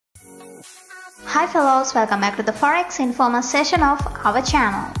Hi fellows, welcome back to the Forex informal session of our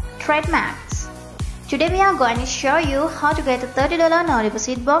channel, Trade Max. Today we are going to show you how to get a $30 no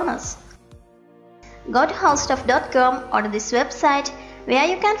deposit bonus. Go to howstuff.com or to this website where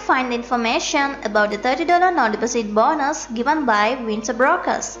you can find the information about the $30 no deposit bonus given by Windsor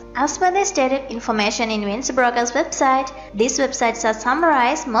brokers. As per the stated information in Windsor brokers website, these websites are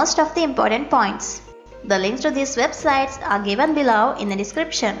summarized most of the important points. The links to these websites are given below in the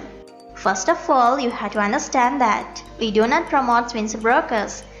description. First of all, you have to understand that we do not promote Windsor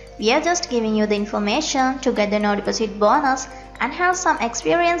brokers. We are just giving you the information to get the no deposit bonus and have some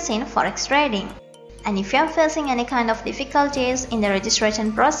experience in forex trading. And if you are facing any kind of difficulties in the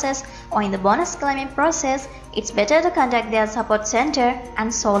registration process or in the bonus claiming process, it's better to contact their support center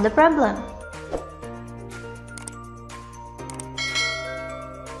and solve the problem.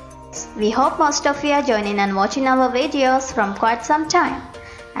 We hope most of you are joining and watching our videos from quite some time.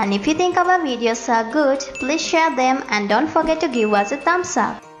 And if you think our videos are good, please share them and don't forget to give us a thumbs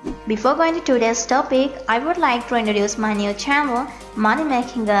up. Before going to today's topic, I would like to introduce my new channel, Money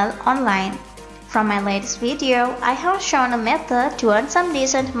Making Girl Online. From my latest video, I have shown a method to earn some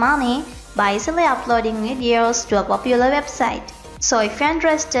decent money by easily uploading videos to a popular website. So if you're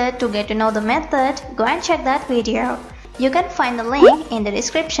interested to get to know the method, go and check that video. You can find the link in the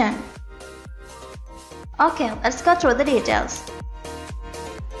description. Okay, let's go through the details.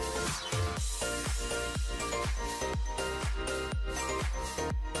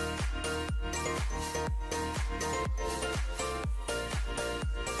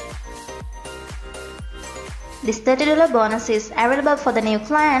 This $30 bonus is available for the new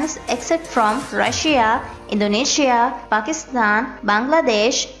clients except from Russia, Indonesia, Pakistan,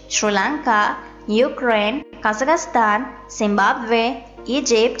 Bangladesh, Sri Lanka, Ukraine, Kazakhstan, Zimbabwe,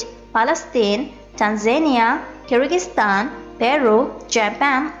 Egypt, Palestine, Tanzania, Kyrgyzstan, Peru,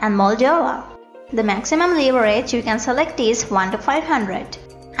 Japan and Moldova. The maximum leverage you can select is 1 to 500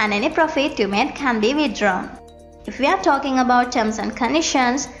 and any profit you made can be withdrawn. If we are talking about terms and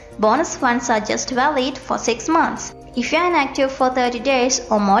conditions, bonus funds are just valid for 6 months. If you are inactive for 30 days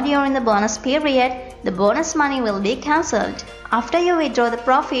or more during the bonus period, the bonus money will be cancelled. After you withdraw the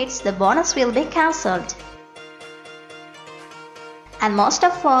profits, the bonus will be cancelled. And most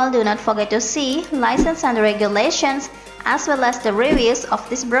of all, do not forget to see license and regulations as well as the reviews of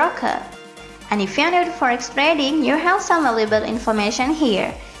this broker. And if you are new to forex trading, you have some valuable information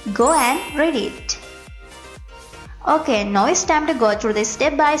here. Go and read it. Okay, now it's time to go through this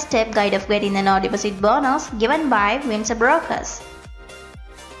step-by-step guide of getting the no deposit bonus given by Windsor brokers.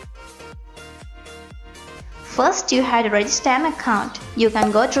 First, you have to register an account. You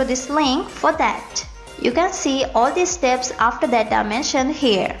can go through this link for that. You can see all these steps after that are mentioned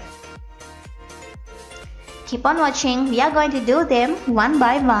here. Keep on watching, we are going to do them one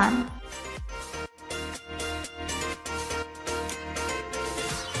by one.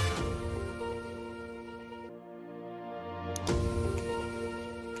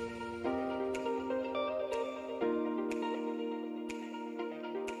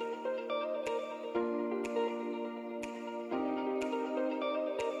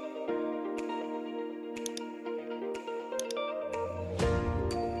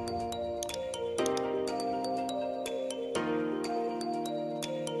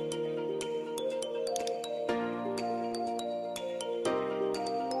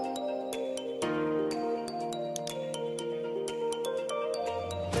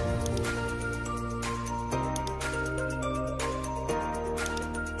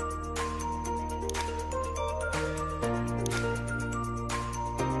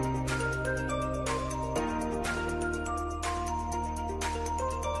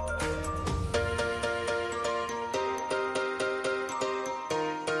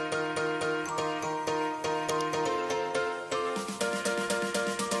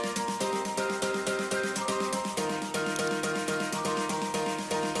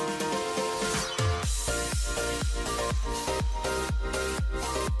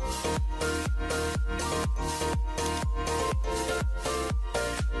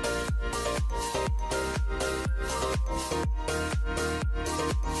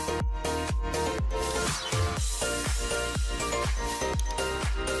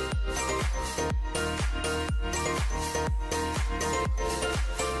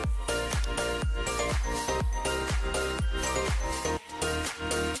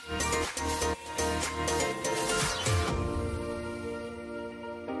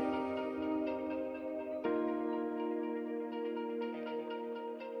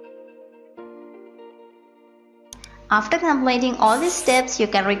 After completing all these steps, you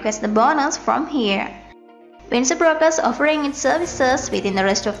can request the bonus from here. Windsor brokers offering its services within the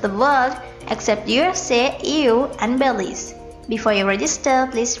rest of the world except USA, EU and Belize. Before you register,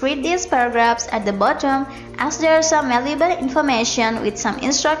 please read these paragraphs at the bottom as there is some valuable information with some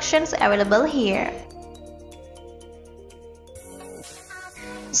instructions available here.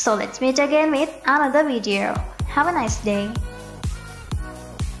 So let's meet again with another video. Have a nice day.